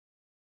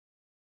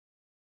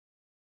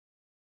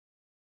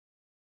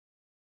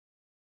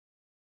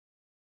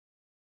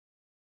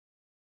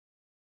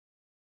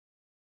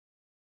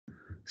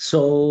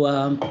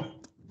So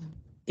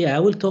yeah, I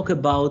will talk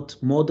about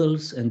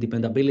models and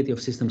dependability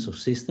of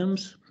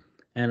systems.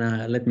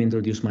 And let me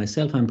introduce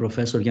myself. I'm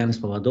Professor Yiannis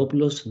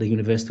Papadopoulos, the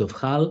University of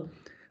Hull.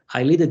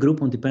 I lead a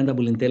group on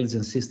dependable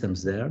intelligence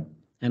systems there,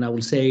 and I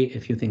will say a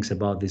few things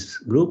about this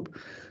group.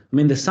 I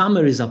mean, the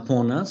summer is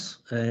upon us.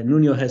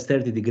 Nuno has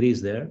 30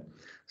 degrees there.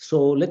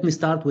 So let me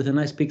start with a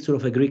nice picture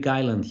of a Greek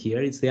island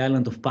here. It's the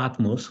island of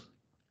Patmos,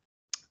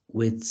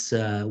 where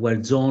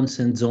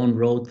St. John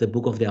wrote the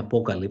book of the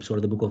Apocalypse, or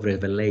the book of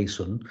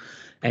Revelation.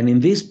 And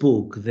in this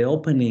book, the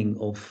opening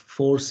of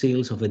 4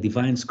 seals of a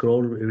divine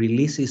scroll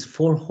releases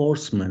 4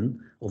 horsemen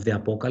of the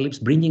Apocalypse,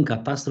 bringing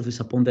catastrophes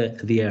upon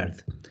the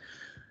earth.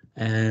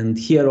 And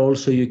here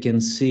also you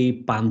can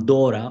see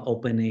Pandora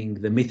opening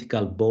the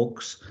mythical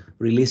box,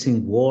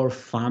 releasing war,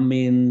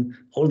 famine,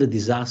 all the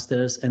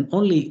disasters, and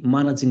only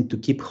managing to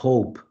keep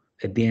hope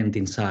at the end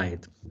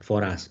inside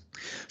for us.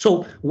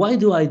 So why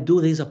do I do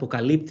these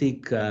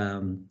apocalyptic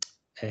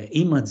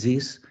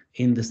images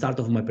in the start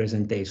of my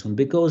presentation?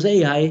 Because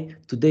AI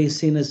today is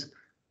seen as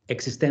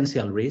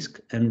existential risk,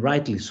 and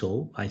rightly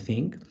so, I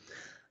think.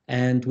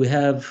 And we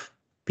have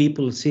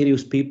people,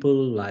 serious people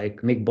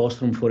like Nick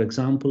Bostrom, for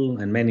example,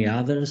 and many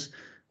others,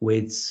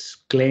 which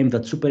claim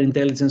that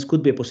superintelligence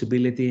could be a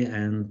possibility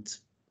and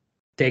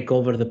take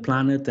over the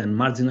planet and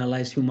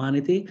marginalize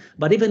humanity.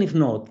 But even if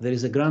not, there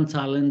is a grand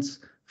challenge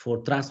for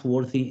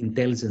trustworthy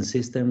intelligence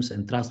systems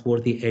and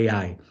trustworthy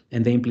AI.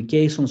 And the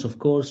implications, of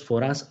course,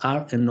 for us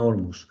are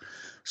enormous.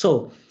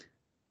 So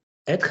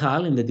at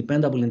Hull, in the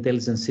Dependable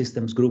Intelligence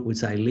Systems group,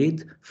 which I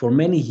lead, for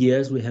many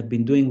years, we have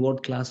been doing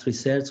world-class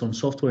research on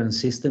software and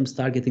systems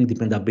targeting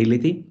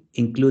dependability,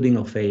 including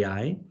of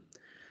AI.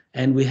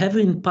 And we have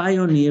been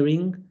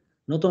pioneering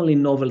not only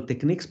novel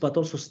techniques, but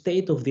also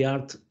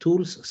state-of-the-art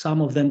tools,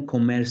 some of them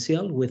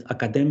commercial with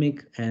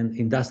academic and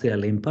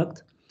industrial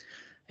impact.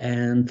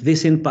 And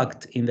this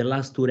impact in the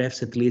last 2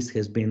 refs at least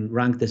has been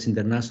ranked as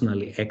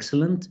internationally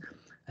excellent.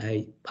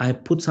 I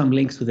put some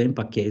links to the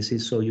impact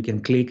cases so you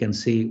can click and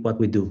see what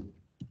we do.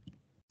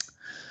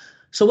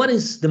 So what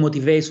is the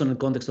motivation and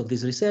context of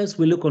this research?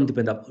 We look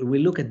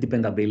at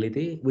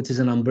dependability, which is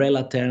an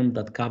umbrella term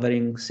that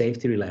covering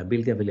safety,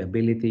 reliability,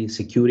 availability,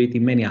 security,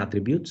 many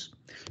attributes.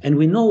 And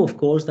we know, of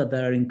course, that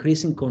there are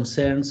increasing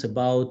concerns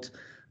about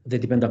the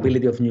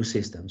dependability of new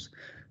systems,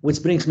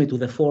 which brings me to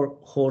the 4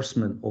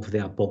 horsemen of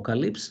the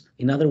apocalypse.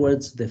 In other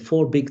words, the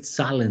 4 big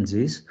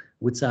challenges,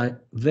 which I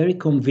very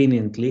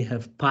conveniently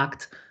have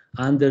packed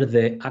under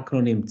the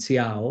acronym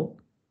CIAO,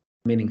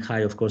 meaning high,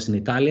 of course, in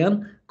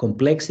Italian: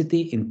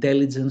 complexity,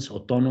 intelligence,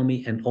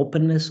 autonomy, and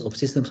openness of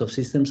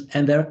systems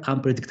and their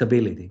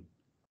unpredictability.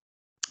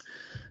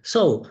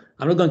 So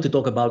I'm not going to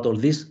talk about all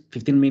this.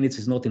 15 minutes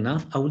is not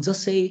enough. I will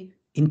just say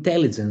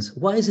intelligence.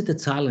 Why is it a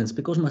challenge?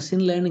 Because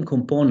machine learning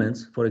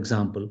components, for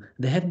example,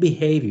 they have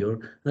behavior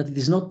that it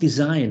is not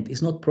designed,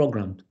 it's not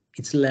programmed,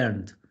 it's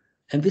learned.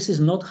 And this is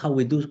not how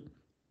we do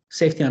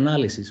safety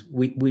analysis.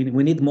 We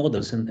need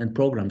models and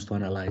programs to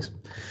analyze.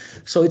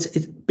 So it's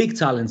big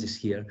challenges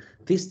here.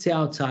 This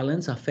CIAO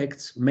challenge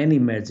affects many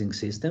emerging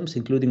systems,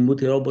 including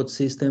multi-robot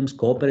systems,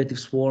 cooperative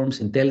swarms,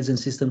 intelligent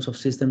systems of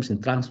systems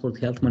in transport,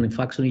 health,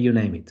 manufacturing, you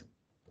name it.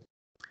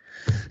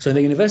 So in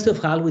the University of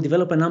Hull, we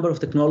develop a number of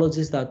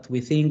technologies that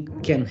we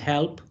think can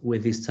help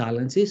with these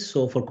challenges.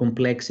 So for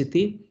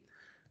complexity,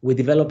 we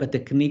develop a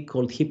technique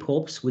called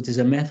HipHops, which is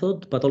a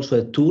method, but also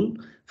a tool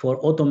for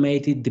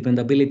automated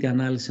dependability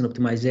analysis and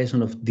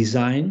optimization of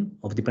design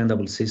of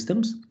dependable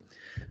systems.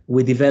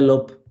 We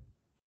develop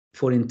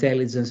for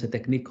intelligence a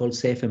technique called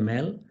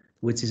SafeML,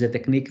 which is a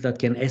technique that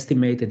can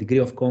estimate a degree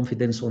of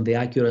confidence on the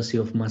accuracy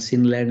of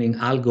machine learning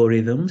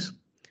algorithms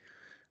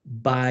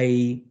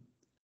by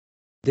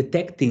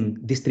detecting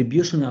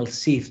distributional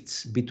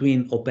shifts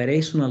between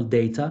operational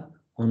data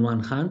on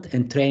one hand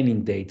and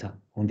training data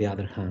on the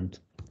other hand.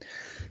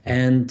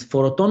 And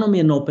for autonomy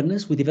and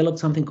openness, we developed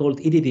something called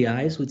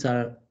EDDIs, which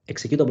are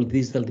executable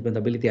digital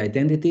dependability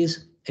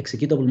identities,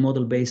 executable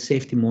model-based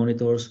safety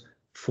monitors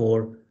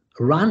for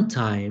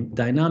runtime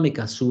dynamic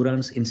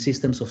assurance in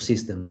systems of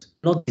systems,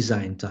 not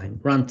design time,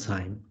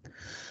 runtime.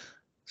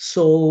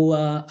 So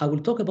I will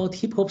talk about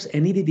HipHops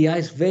and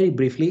EDDIs very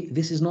briefly.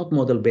 This is not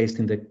model-based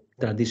in the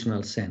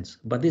traditional sense,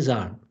 but these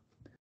are.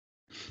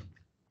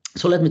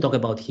 So let me talk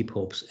about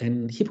HipHops.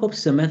 And HipHops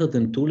is a method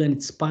and tool, and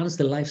it spans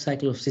the life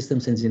cycle of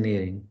systems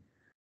engineering.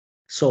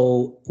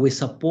 So we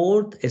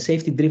support a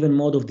safety-driven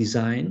mode of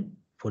design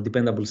for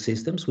dependable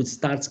systems, which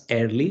starts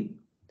early,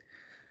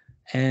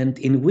 and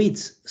in which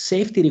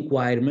safety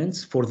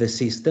requirements for the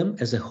system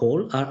as a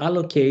whole are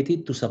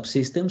allocated to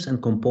subsystems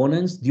and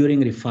components during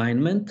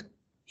refinement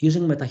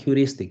using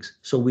meta-heuristics.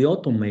 So we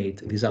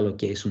automate this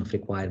allocation of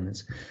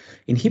requirements.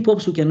 In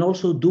HipHops, we can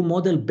also do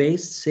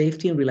model-based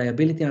safety and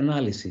reliability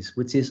analysis,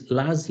 which is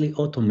largely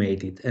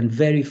automated, and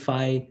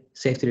verify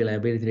safety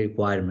reliability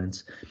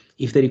requirements.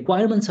 If the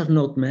requirements are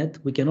not met,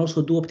 we can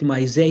also do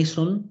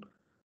optimization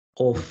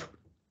of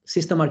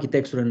system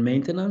architecture and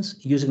maintenance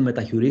using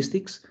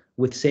meta-heuristics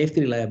with safety,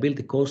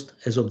 reliability, cost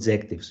as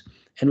objectives.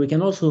 And we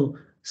can also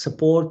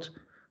support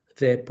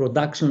the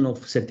production of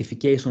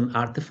certification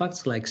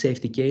artifacts like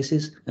safety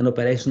cases and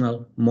operational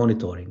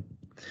monitoring.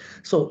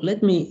 So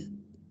let me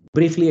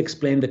briefly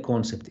explain the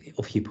concept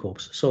of hip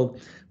hops. So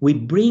we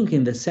bring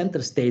in the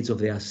center stage of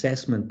the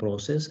assessment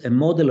process a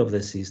model of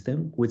the system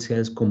which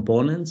has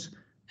components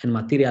and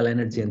material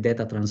energy and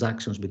data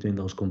transactions between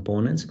those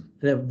components.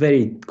 They're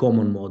very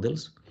common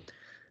models.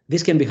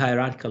 This can be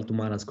hierarchical to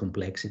manage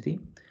complexity.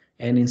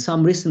 And in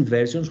some recent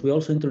versions, we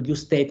also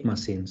introduce state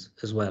machines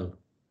as well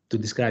to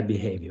describe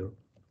behavior.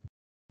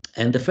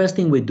 And the first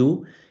thing we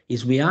do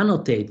is we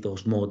annotate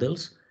those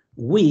models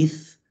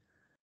with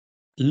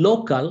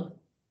local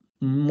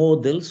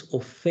models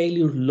of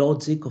failure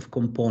logic of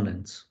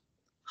components,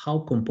 how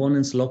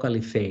components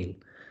locally fail.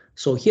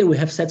 So here we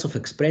have sets of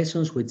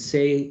expressions which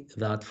say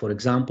that, for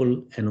example,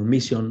 an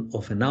omission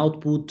of an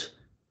output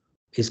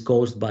is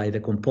caused by the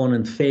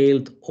component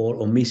failed or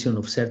omission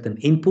of certain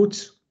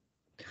inputs,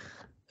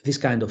 this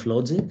kind of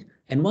logic.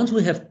 And once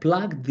we have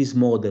plugged these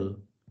models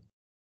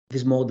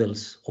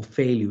of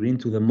failure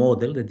into the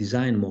model, the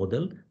design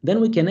model, then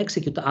we can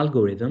execute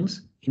algorithms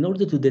in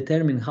order to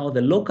determine how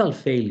the local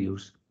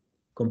failures,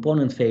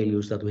 component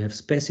failures that we have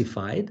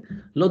specified,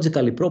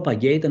 logically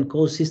propagate and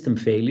cause system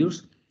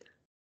failures,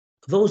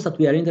 those that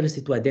we are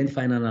interested to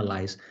identify and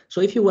analyze. So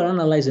if you were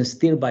analyzing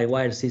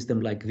steer-by-wire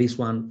system like this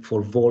one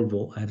for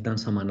Volvo, I've done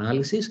some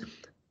analysis.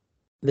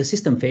 The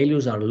system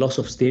failures are loss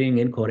of steering,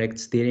 incorrect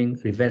steering,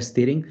 reverse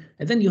steering,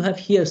 and then you have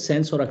here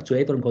sensor,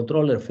 actuator, and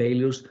controller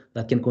failures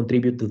that can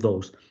contribute to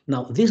those.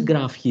 Now, this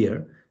graph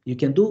here, you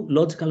can do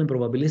logical and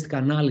probabilistic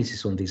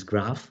analysis on this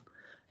graph,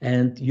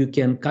 and you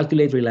can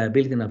calculate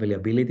reliability and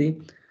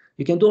availability.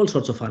 You can do all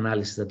sorts of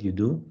analysis that you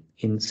do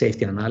in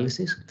safety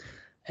analysis.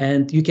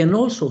 And you can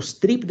also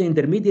strip the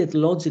intermediate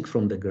logic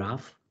from the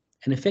graph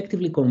and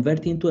effectively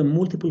convert into a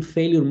multiple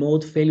failure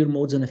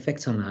modes and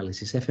effects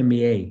analysis,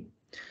 FMEA.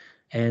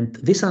 And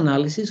this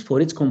analysis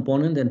for each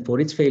component and for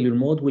each failure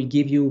mode will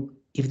give you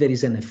if there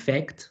is an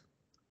effect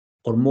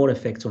or more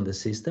effects on the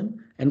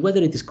system and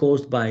whether it is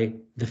caused by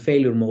the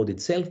failure mode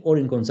itself or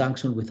in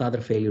conjunction with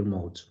other failure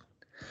modes.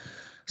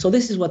 So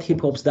this is what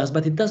HipHops does,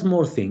 but it does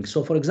more things.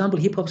 So for example,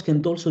 HipHops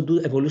can also do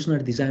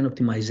evolutionary design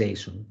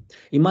optimization.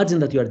 Imagine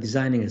that you are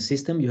designing a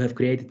system, you have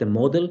created a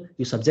model,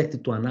 you subject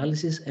it to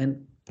analysis,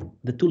 and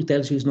the tool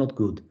tells you it's not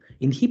good.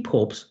 In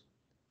HipHops,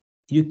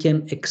 you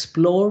can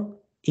explore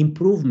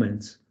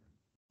improvements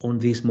on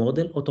this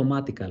model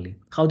automatically.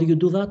 How do you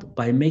do that?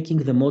 By making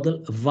the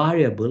model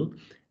variable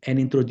and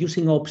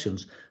introducing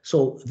options.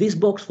 So this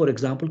box, for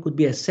example, could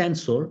be a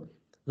sensor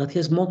that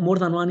has more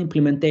than one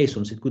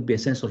implementations. It could be a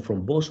sensor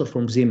from Bosch or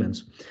from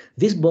Siemens.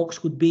 This box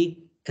could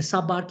be a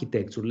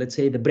sub-architecture, let's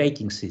say the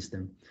braking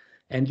system.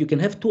 And you can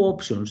have two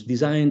options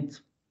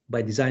designed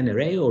by designer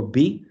A or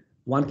B.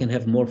 One can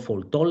have more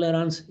fault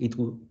tolerance. It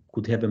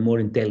could have a more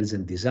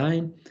intelligent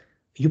design.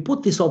 You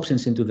put these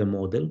options into the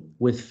model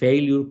with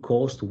failure,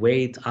 cost,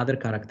 weight, other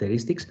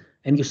characteristics,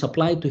 and you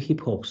supply it to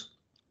HipHops.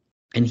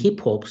 And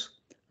HipHops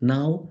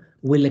now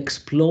will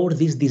explore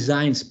this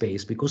design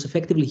space because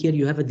effectively here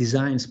you have a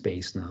design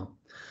space now.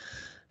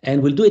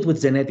 And we'll do it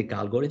with genetic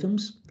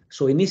algorithms.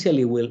 So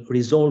initially we'll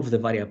resolve the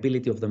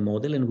variability of the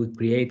model and we'll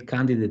create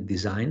candidate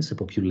designs, a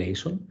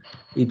population.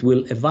 It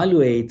will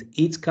evaluate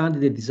each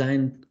candidate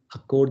design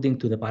according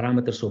to the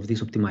parameters of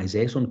this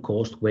optimization,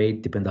 cost,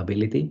 weight,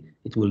 dependability.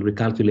 It will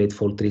recalculate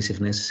fault trees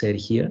if necessary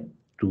here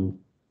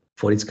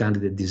for each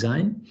candidate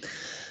design.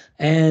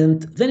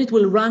 And then it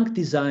will rank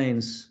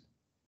designs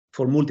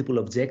for multiple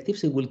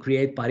objectives. It will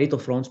create Pareto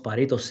fronts,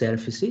 Pareto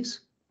surfaces,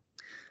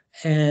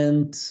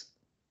 and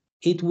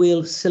it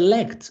will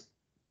select,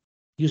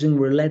 using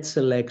roulette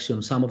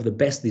selection, some of the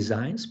best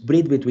designs,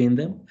 breed between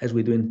them, as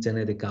we do in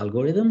genetic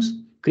algorithms,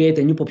 create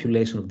a new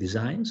population of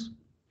designs,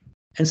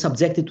 and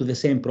subject it to the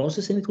same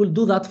process, and it will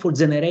do that for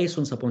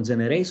generations upon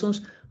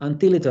generations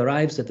until it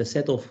arrives at a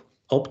set of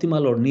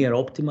optimal or near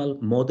optimal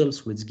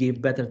models which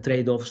give better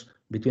trade-offs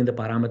between the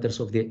parameters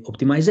of the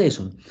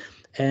optimization.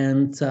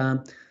 And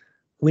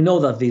we know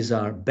that these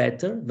are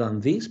better than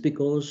these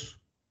because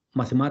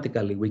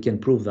mathematically we can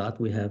prove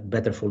that we have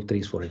better fault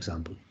trees, for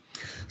example.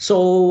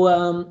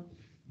 So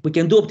we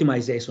can do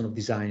optimization of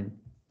design,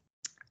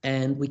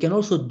 and we can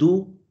also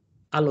do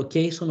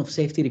allocation of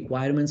safety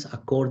requirements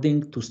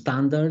according to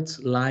standards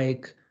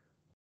like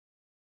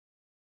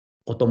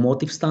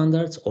automotive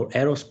standards or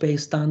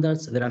aerospace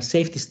standards. There are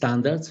safety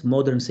standards,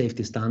 modern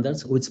safety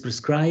standards, which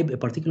prescribe a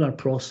particular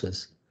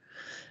process.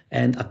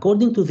 And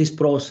according to this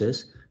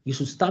process, you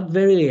should start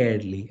very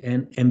early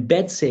and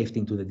embed safety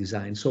into the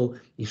design. So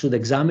you should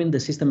examine the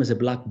system as a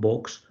black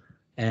box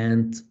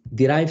and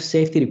derive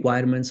safety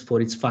requirements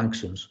for its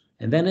functions.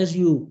 And then as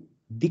you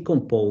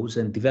decompose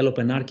and develop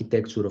an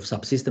architecture of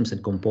subsystems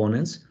and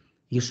components,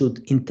 you should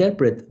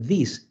interpret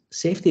these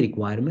safety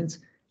requirements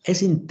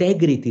as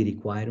integrity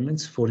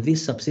requirements for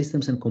these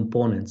subsystems and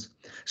components,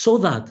 so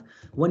that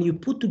when you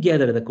put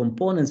together the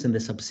components and the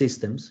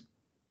subsystems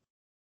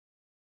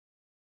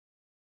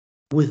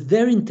with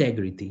their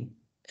integrity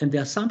and the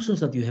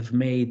assumptions that you have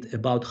made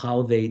about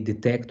how they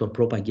detect or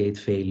propagate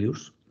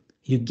failures,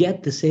 you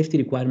get the safety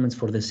requirements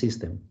for the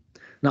system.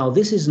 Now,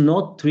 this is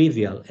not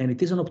trivial, and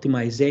it is an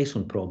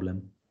optimization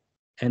problem.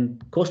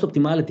 And cost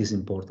optimality is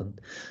important.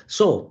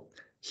 So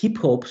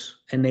HipHops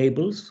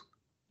enables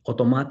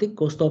automatic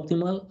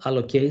cost-optimal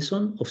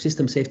allocation of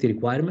system safety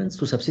requirements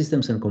to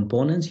subsystems and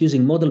components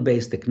using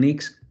model-based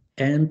techniques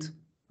and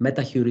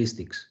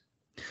meta-heuristics.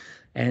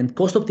 And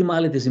cost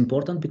optimality is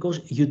important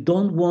because you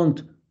don't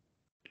want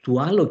to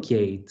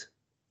allocate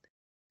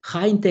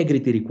high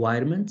integrity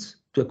requirements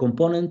to a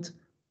component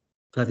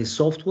that is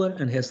software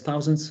and has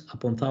thousands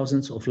upon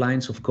thousands of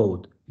lines of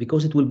code,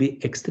 because it will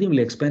be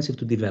extremely expensive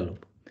to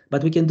develop.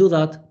 But we can do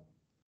that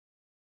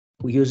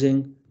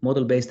using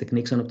model-based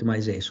techniques and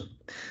optimization.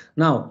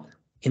 Now,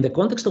 in the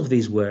context of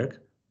this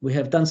work, we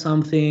have done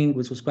something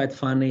which was quite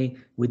funny.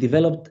 We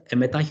developed a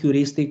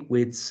meta-heuristic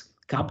which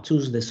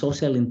captures the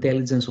social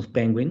intelligence of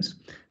penguins,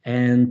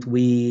 and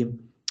we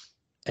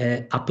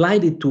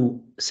applied it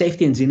to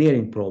safety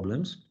engineering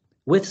problems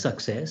with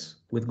success,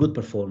 with good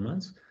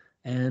performance.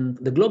 And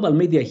the global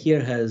media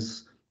here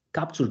has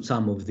captured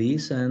some of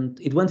these, and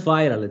it went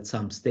viral at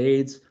some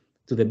stage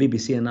to the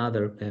BBC and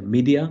other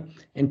media,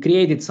 and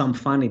created some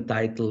funny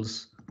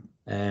titles,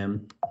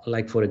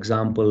 like, for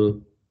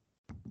example,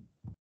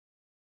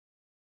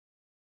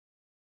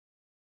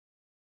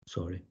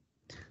 sorry.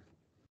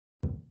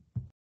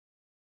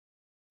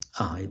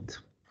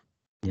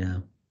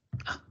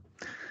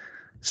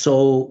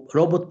 So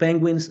robot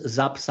penguins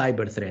zap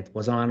cyber threat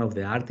was one of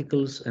the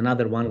articles.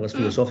 Another one was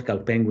philosophical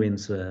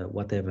penguins,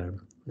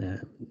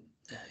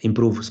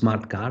 improve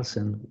smart cars.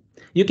 And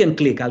you can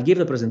click, I'll give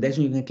the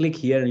presentation, you can click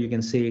here and you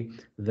can see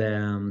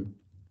the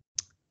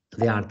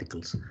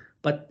articles.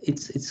 But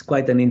it's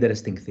quite an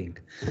interesting thing.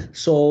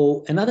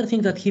 So another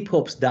thing that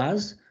HipHops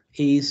does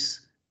is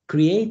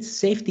create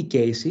safety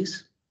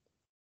cases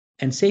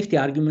and safety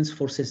arguments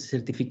for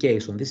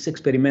certification. This is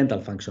experimental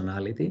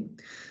functionality.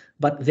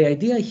 But the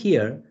idea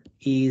here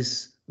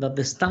is that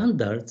the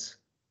standards,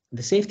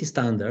 the safety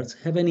standards,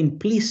 have an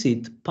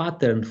implicit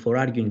pattern for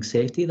arguing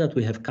safety that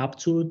we have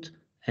captured,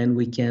 and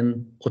we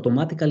can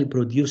automatically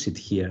produce it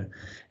here.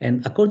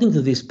 And according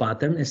to this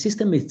pattern, a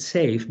system is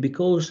safe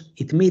because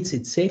it meets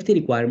its safety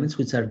requirements,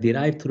 which are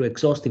derived through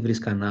exhaustive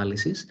risk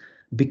analysis,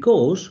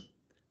 because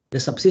the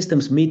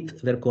subsystems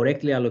meet their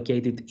correctly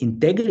allocated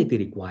integrity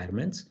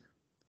requirements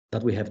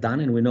that we have done,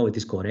 and we know it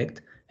is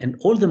correct. And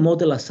all the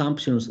model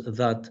assumptions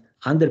that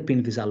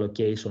underpin this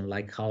allocation,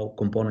 like how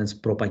components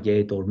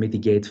propagate or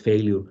mitigate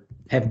failure,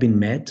 have been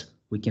met.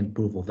 We can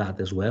prove of that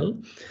as well.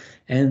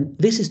 And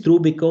this is true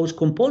because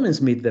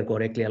components meet their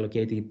correctly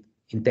allocated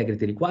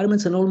integrity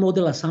requirements, and all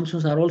model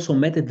assumptions are also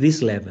met at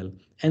this level.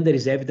 And there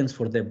is evidence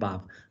for the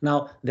above.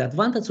 Now, the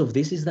advantage of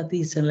this is that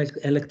it's an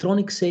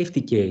electronic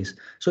safety case.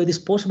 So it is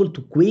possible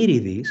to query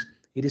this.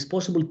 It is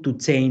possible to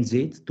change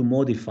it, to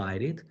modify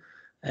it.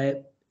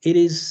 It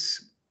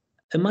is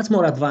a much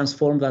more advanced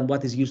form than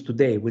what is used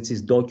today, which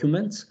is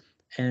documents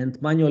and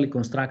manually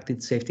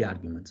constructed safety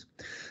arguments.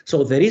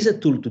 So there is a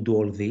tool to do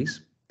all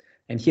this.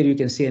 And here you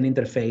can see an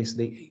interface,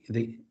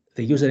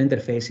 the user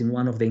interface in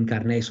one of the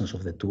incarnations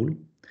of the tool.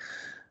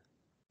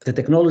 The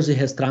technology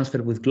has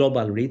transferred with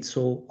global reach,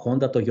 so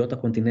Honda,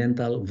 Toyota,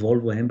 Continental,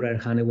 Volvo,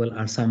 Embraer, Honeywell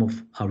are some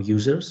of our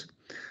users.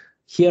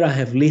 Here I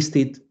have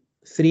listed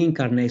 3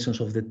 incarnations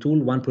of the tool,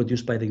 one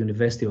produced by the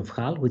University of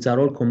Hull, which are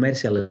all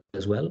commercial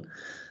as well.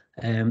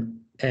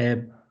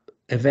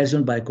 A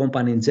version by a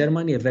company in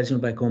Germany, a version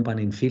by a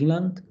company in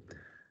Finland.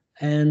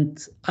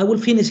 And I will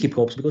finish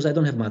HipHops because I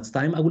don't have much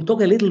time. I will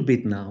talk a little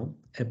bit now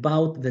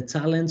about the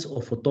challenge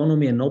of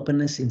autonomy and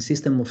openness in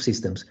system of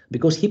systems,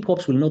 because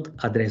HipHops will not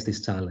address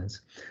this challenge.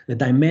 The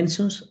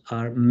dimensions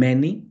are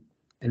many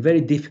and very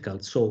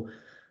difficult. So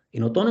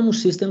in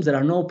autonomous systems, there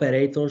are no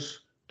operators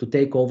to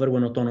take over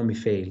when autonomy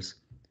fails.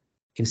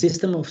 In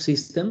system of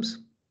systems,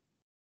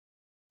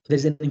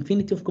 there's an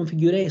infinity of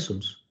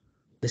configurations.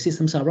 The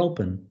systems are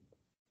open.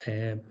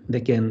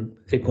 They can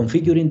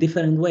reconfigure in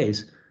different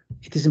ways.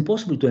 It is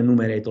impossible to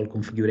enumerate all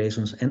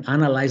configurations and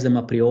analyze them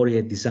a priori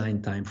at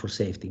design time for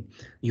safety.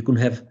 You can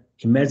have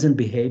emergent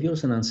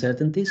behaviors and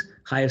uncertainties,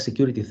 higher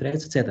security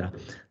threats, etc.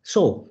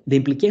 So the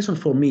implication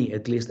for me,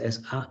 at least as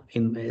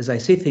I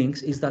see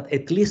things, is that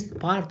at least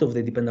part of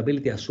the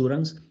dependability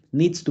assurance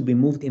needs to be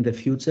moved in the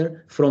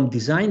future from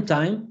design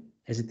time,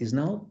 as it is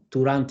now, to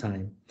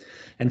runtime.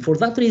 And for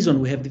that reason,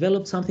 we have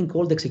developed something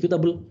called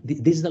executable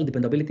digital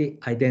dependability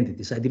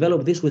identities. I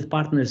developed this with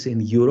partners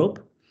in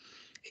Europe.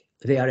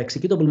 They are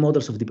executable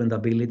models of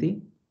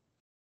dependability.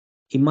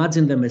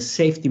 Imagine them as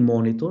safety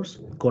monitors,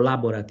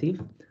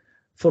 collaborative,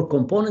 for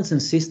components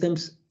and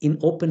systems in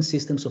open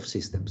systems of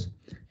systems.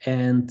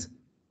 And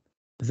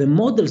the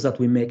models that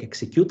we make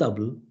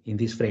executable in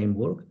this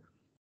framework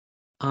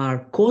are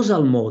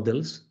causal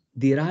models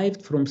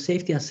derived from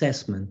safety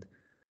assessment.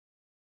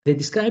 They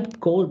describe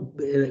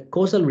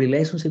causal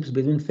relationships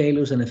between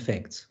failures and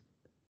effects.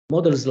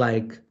 Models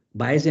like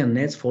Bayesian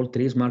nets, fault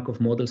trees,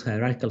 Markov models,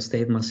 hierarchical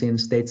state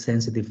machines,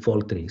 state-sensitive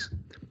fault trees.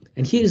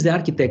 And here is the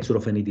architecture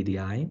of an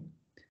EDDI.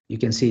 You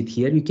can see it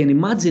here. You can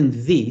imagine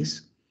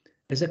this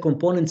as a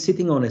component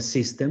sitting on a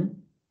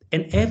system,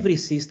 and every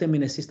system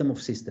in a system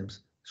of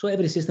systems. So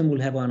every system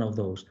will have one of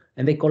those,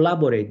 and they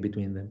collaborate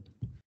between them.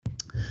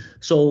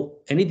 So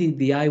an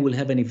EDDI will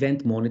have an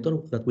event monitor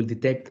that will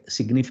detect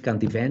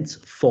significant events,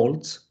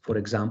 faults, for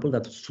example,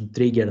 that should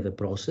trigger the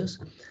process.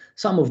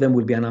 Some of them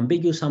will be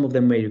unambiguous, some of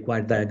them may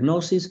require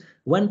diagnosis.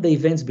 When the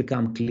events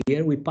become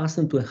clear, we pass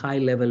them to a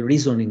high-level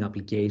reasoning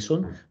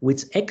application,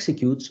 which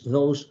executes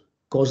those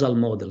causal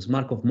models,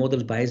 Markov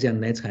models, Bayesian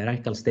nets,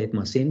 hierarchical state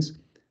machines,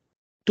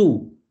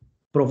 to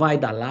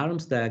provide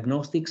alarms,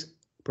 diagnostics,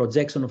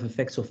 projection of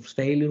effects of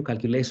failure,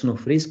 calculation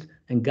of risk,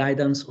 and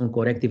guidance on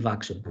corrective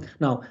action.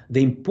 Now,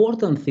 the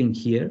important thing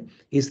here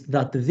is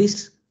that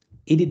these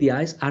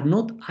EDDIs are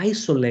not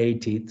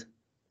isolated,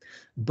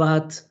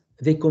 but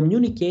they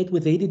communicate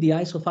with the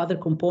EDDIs of other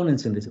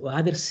components in this, or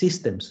other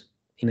systems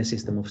in a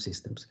system of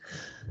systems.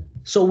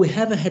 So we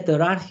have a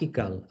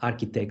hierarchical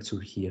architecture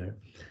here.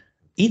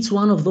 Each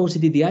one of those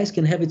EDDIs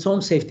can have its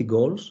own safety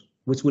goals,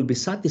 which will be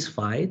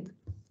satisfied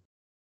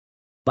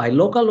by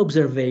local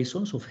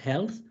observations of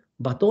health,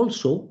 but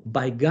also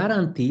by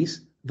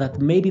guarantees that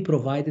may be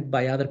provided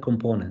by other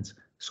components.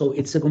 So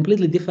it's a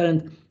completely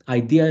different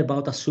idea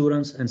about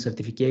assurance and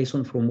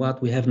certification from what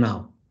we have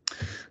now.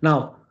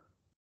 Now,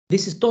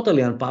 this is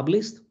totally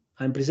unpublished.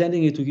 I'm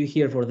presenting it to you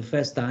here for the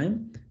first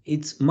time.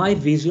 It's my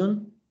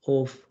vision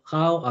of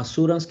how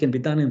assurance can be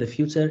done in the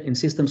future in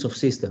systems of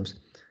systems.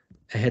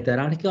 A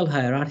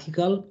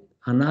hierarchical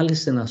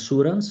analysis and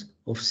assurance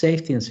of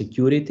safety and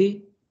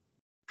security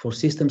for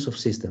systems of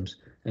systems.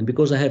 And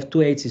because I have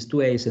two H's,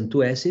 two A's, and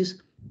two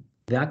S's,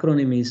 the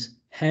acronym is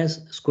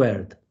HAS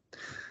squared.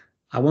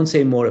 I won't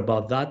say more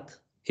about that.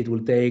 It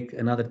will take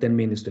another 10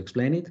 minutes to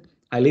explain it.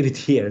 I leave it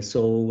here.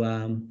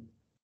 So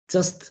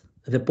just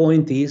the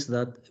point is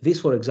that this,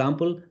 for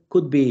example,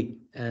 could be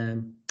a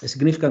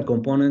significant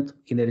component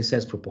in a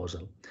research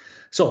proposal.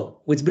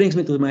 So, which brings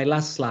me to my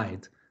last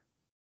slide.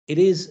 It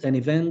is an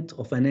event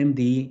of an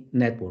MDE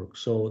network.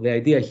 So the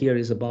idea here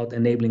is about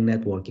enabling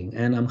networking,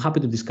 and I'm happy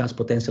to discuss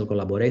potential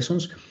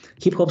collaborations.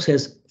 HipHops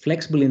has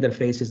flexible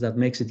interfaces that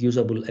makes it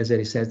usable as a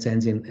research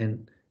engine,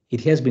 and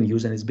it has been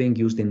used and it's being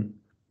used in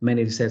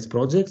many research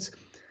projects.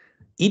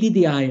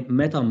 EDDI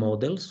meta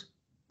models,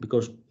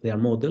 because they are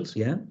models,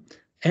 yeah,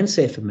 and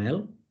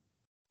SafeML,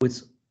 which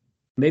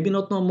maybe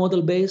not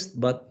model-based,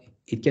 but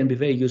it can be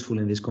very useful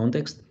in this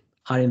context,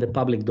 are in the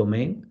public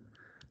domain.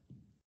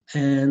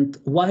 And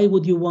why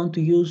would you want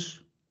to use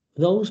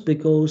those?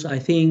 Because I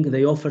think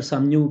they offer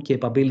some new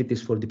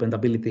capabilities for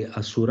dependability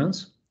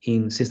assurance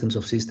in systems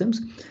of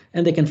systems,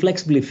 and they can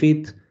flexibly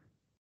fit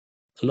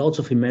lots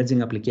of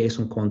emerging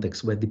application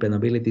contexts where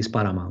dependability is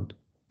paramount.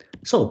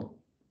 So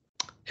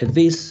at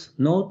this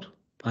note,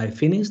 I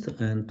finished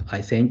and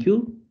I thank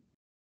you.